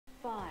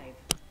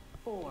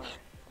4,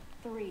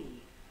 3,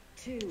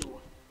 2,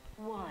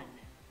 1.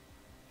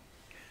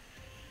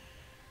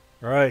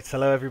 Right,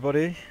 hello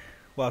everybody.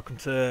 Welcome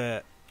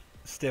to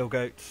Steel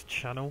Goat's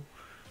channel.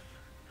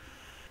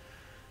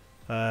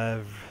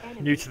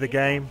 New to the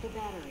game.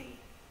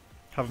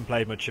 Haven't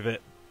played much of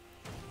it,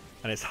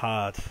 and it's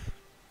hard.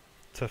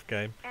 Tough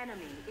game.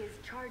 Enemy is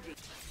charging.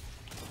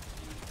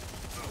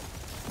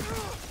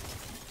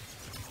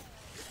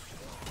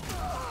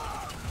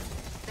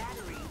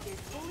 Battery is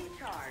fully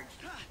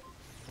charged.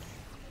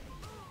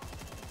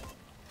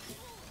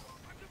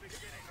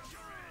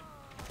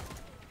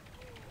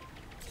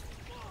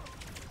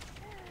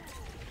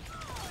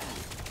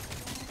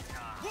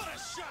 What a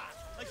shot!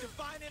 Like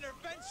divine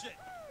intervention!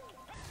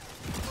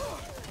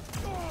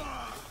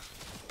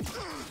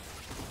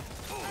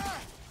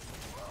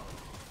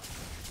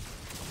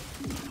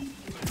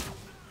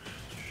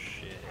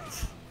 Shit.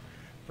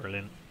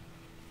 Brilliant.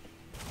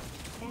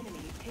 Enemy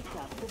picked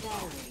up the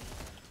battery.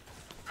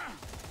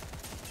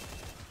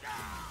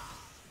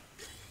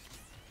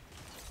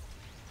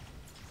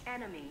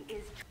 Enemy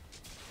is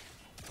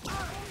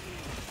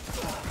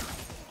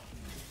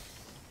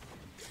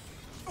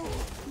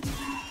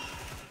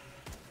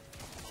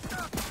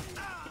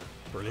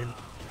Brilliant.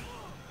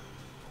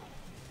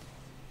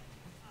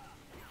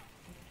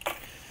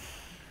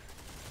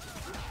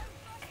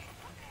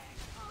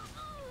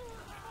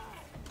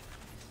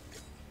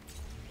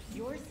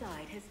 Your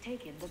side has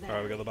taken the battery.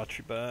 Alright, we got the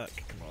battery back.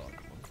 Come on,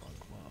 come on, come on,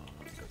 come on.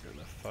 Gotta go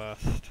there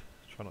fast.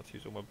 Try not to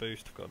use all my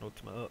boost. I've got an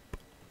ultimate up.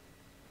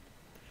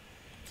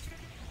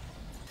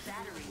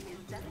 Battery is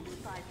 75%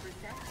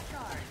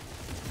 charged.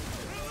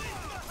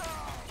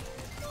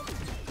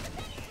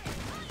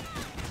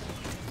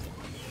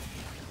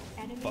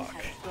 Enemy Fuck.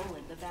 has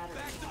stolen the battery.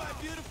 Back to my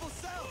beautiful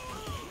self!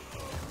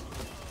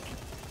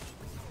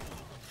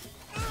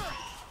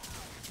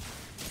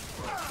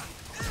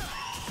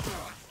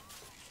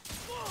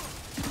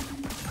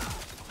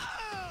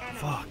 Enemy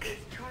Fuck. is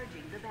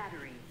charging the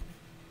battery.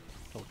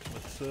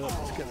 Ultimate's up.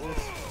 Let's get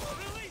this.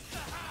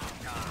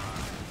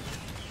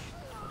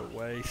 What a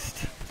waste.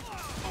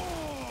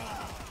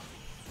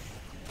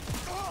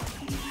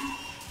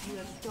 You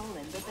have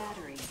stolen the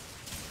battery.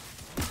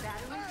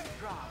 Battery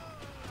dropped.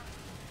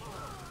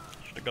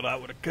 Should have got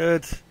out with a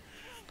good.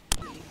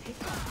 You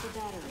picked up the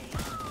battery.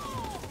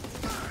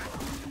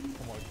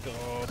 Oh my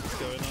god, what's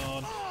going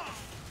on?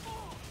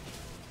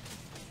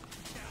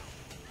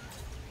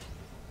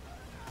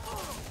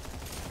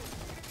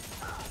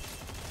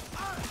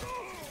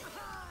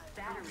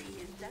 Battery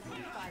is 75%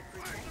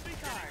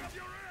 charged.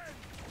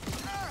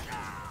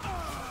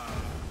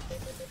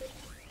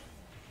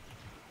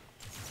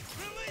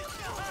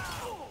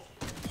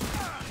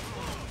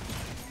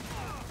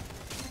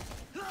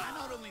 I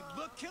not only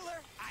look killer,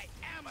 I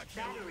am a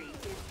killer! Battery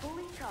is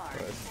fully charged.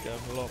 Right, this is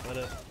going a lot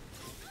better.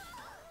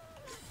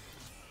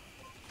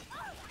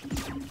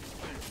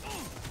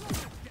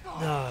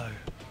 No.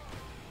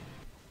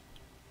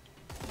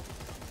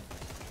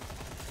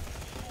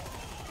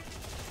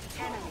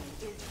 Enemy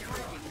is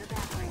charging the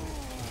battery.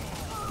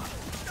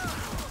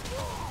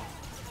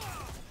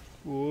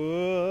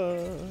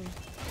 Whoa.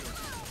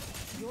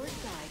 Your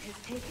side has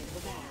taken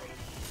the battery.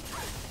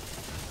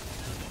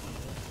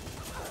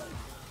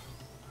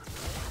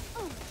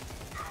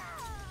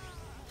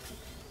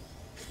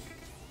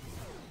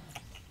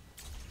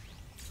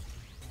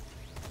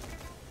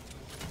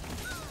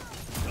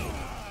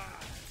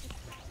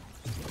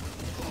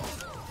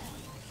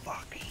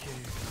 Fuck you.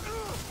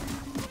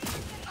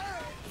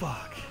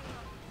 Fuck.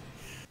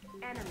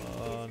 Enemy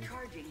is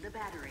charging the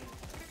battery.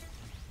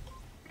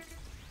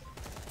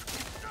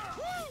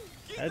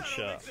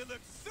 Headshot. Makes it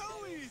look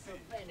so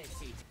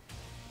easy!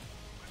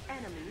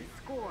 Enemy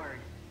scored.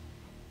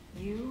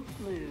 You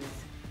lose.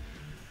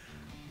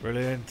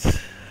 Brilliant.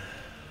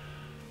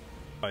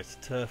 Right, it's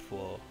a turf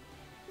war.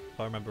 If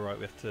I remember right,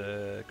 we have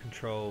to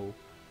control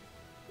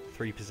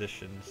 3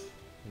 positions.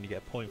 And you get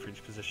a point for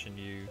each position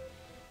you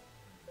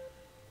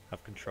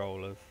have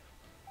control of,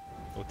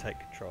 or take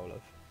control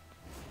of.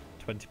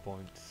 20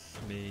 points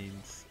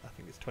means, I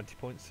think it's 20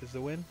 points is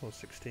the win, or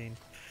 16.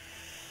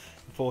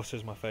 Enforcer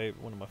is my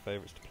favourite, one of my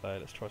favourites to play.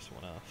 Let's try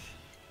someone else.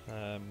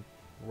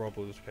 Rob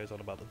always goes on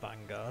about the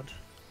Vanguard,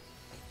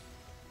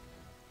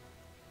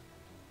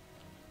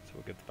 so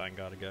we'll give the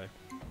Vanguard a go.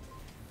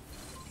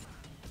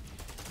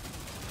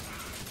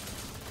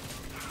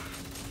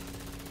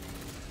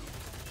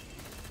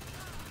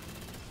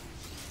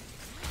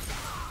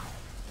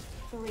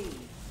 Three,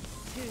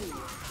 two,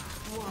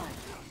 one.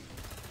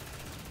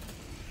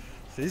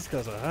 So these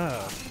guys are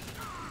hard.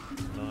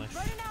 Nice.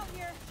 Running out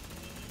here.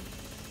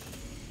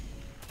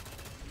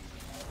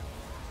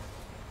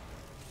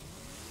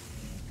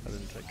 I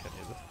didn't take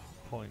any of the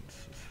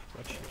points.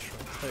 Let's actually try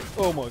and take.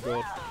 Oh my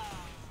god.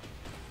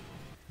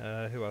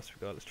 Who else we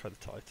got? Let's try the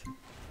Titan.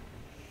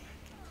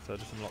 So I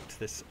just unlocked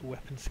this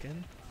weapon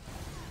skin.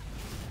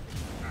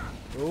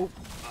 Oh.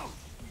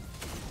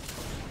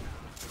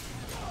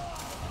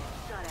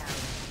 Shut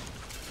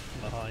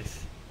out. Nice.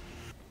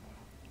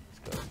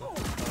 Let's go.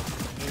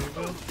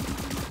 Maneuver.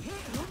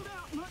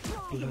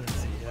 Blood.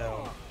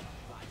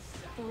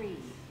 3.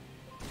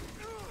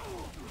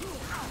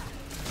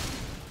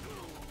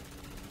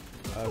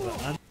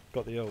 And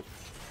got the ult.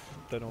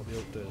 Don't know what the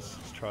ult does.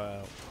 Let's try it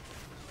out.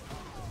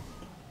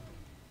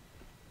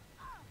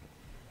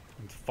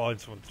 And to find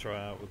someone to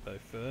try out with though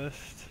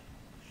first.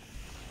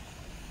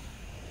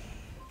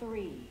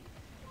 3,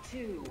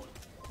 2,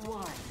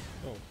 1.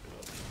 Oh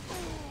god.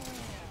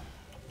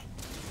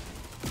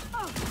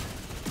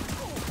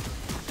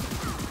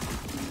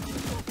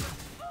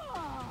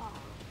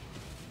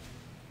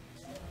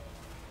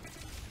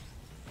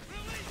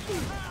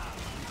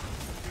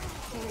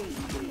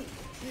 3,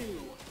 2,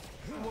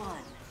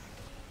 1.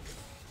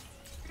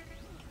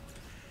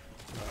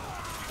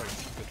 Try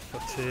some good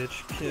footage.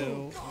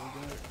 Kill.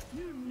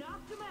 You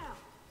knocked him out.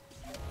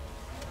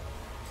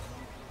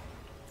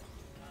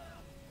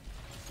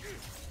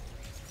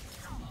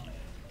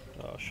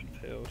 Oh, I should have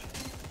healed.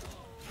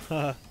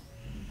 Haha.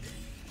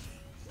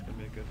 It's gonna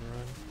be a good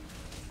run.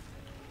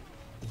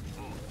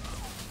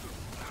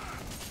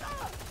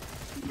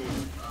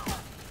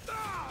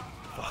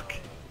 Fuck.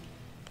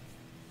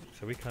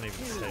 So we can't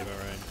even save our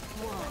own.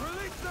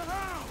 Release the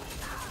hound!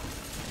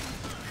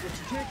 But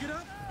you can't get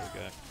up? There we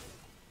go.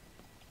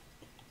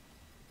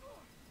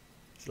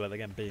 So let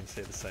again B and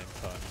C at the same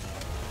time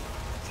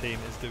now. Team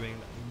is doing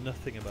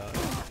nothing about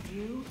it.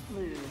 You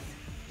lose.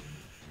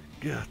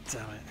 God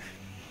damn it.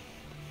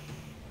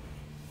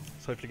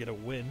 So hopefully get a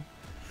win.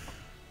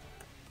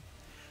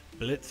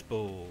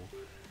 Blitzball.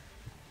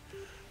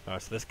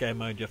 Alright, so this game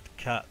mode you have to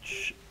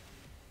catch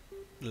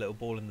the little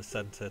ball in the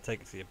centre,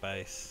 take it to your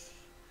base,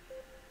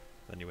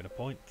 then you win a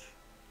point.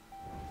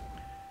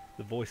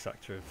 The voice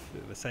actor of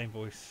the same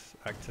voice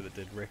actor that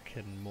did Rick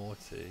and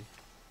Morty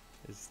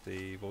is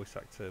the voice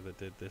actor that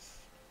did this,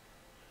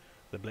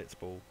 the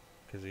Blitzball,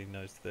 because he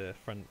knows the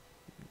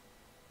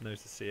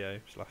CEO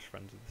 /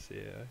 friends of the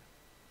CEO.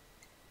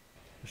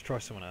 Let's try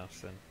someone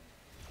else then.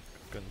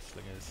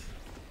 Gunslingers.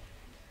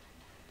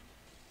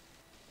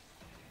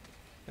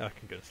 I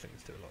reckon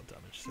gunslingers do a lot of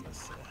damage, so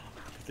let's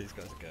give these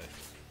guys a go.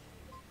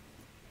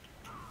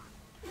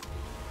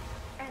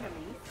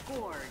 Enemy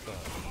scored.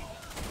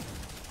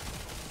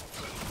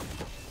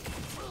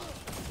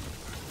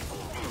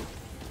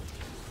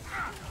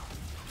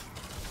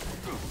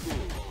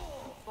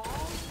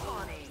 Ball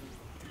spawning.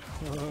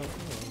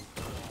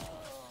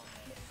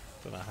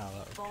 Don't know how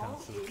that Ball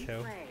counts as a in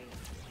kill. play.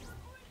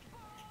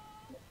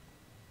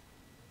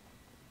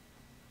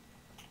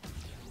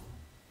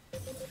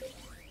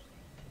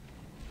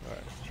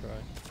 Alright, let's try.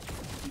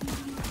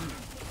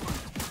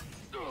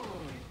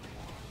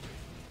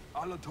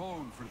 I'll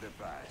atone for the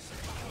past.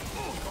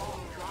 Ball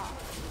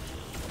dropped.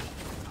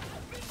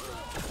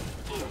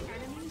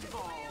 Enemy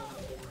ball.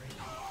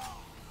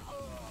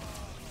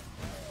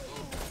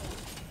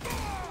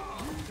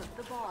 You took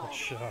the ball. Good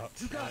shot.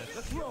 You got it. Nice.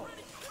 Let's roll.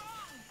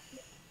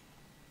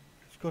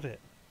 Who's got it?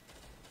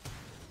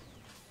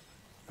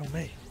 Oh,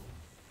 me.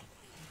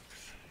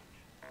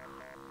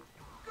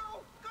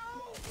 Go, go!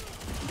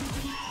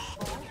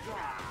 Ball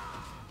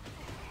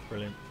dropped.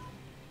 Brilliant.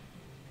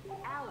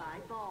 Ally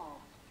ball.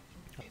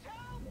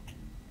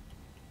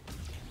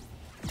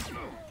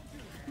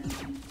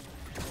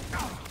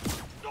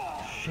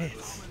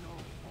 Shit.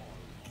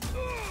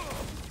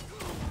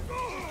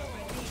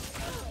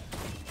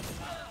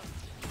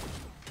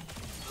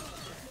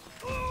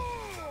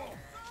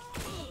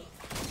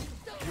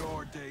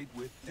 Your date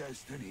with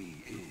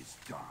destiny is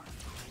done.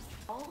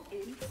 Ball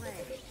in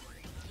play.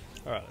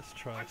 Alright, let's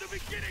try. At the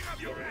beginning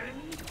of your end!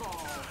 Enemy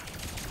ball.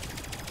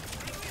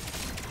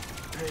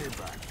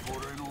 Payback for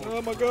an old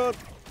Oh my god!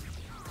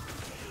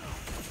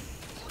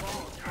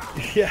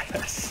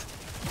 Yes!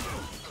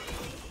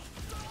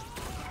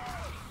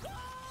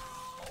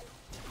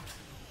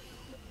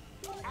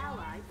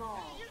 Ally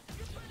ball.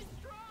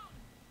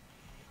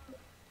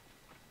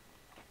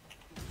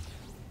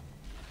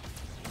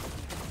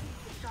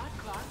 Shot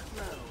clock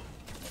low.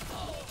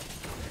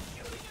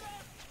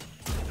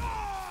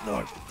 No!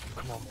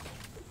 Come on.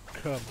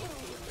 Come on.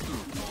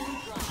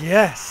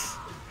 Yes!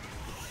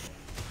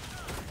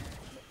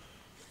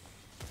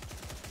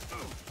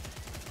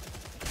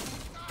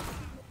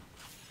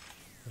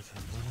 There's a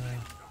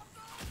running.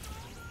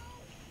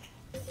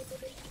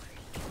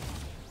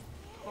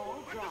 Ball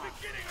drop.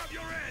 Beginning of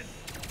your end!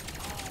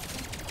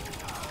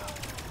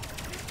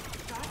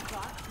 Shot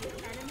clock hit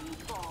enemy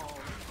ball.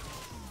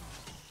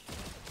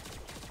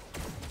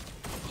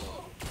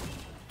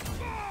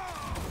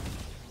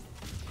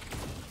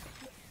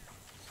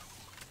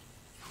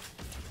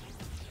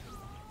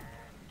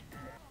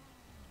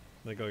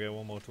 They gotta get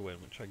one more to win,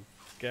 which I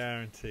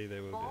guarantee they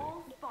will do.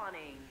 Ball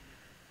spawning.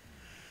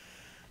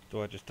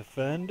 Do I just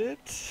defend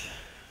it?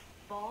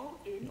 Ball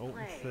in Ult in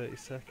play. 30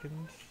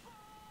 seconds.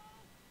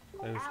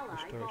 Which Ally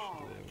direction ball.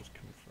 do they always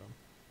come from?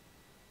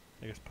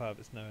 I guess part of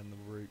it's knowing the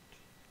route.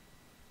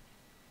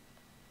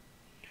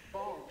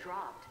 Ball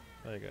dropped.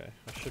 There you go.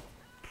 I should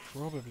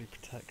probably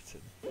protect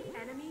him.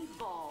 Enemy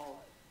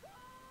ball.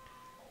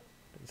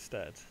 But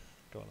instead,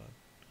 go on then.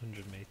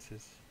 100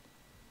 meters.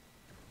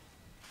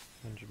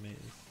 100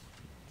 meters.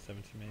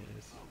 70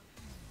 meters.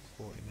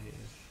 40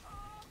 meters.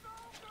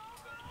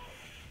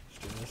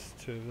 Goodness,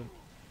 two of them.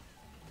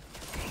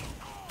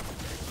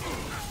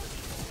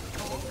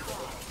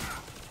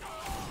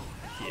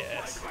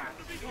 Yes.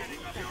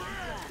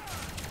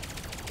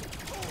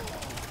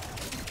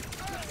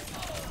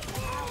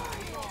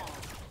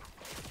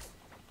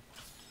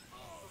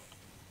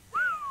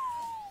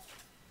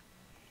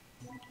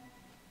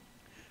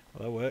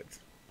 Well, that worked.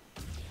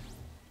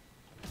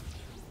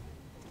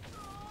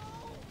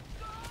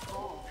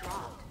 Ball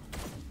dropped.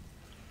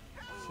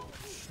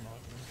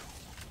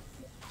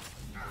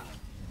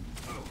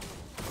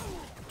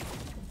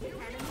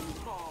 Enemy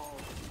ball.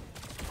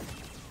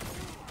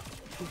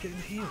 We're getting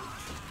healed.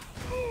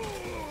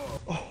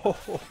 Oh!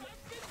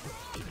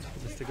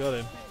 Must have got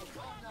him.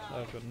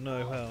 I've got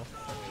no health.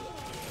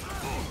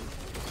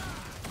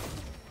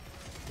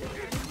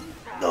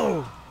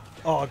 No!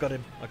 Oh, I got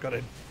him. I got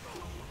him.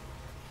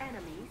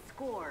 Enemy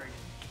scored.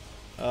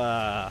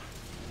 Ah.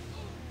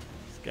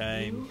 This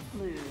game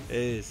You lose.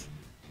 is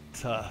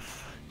tough.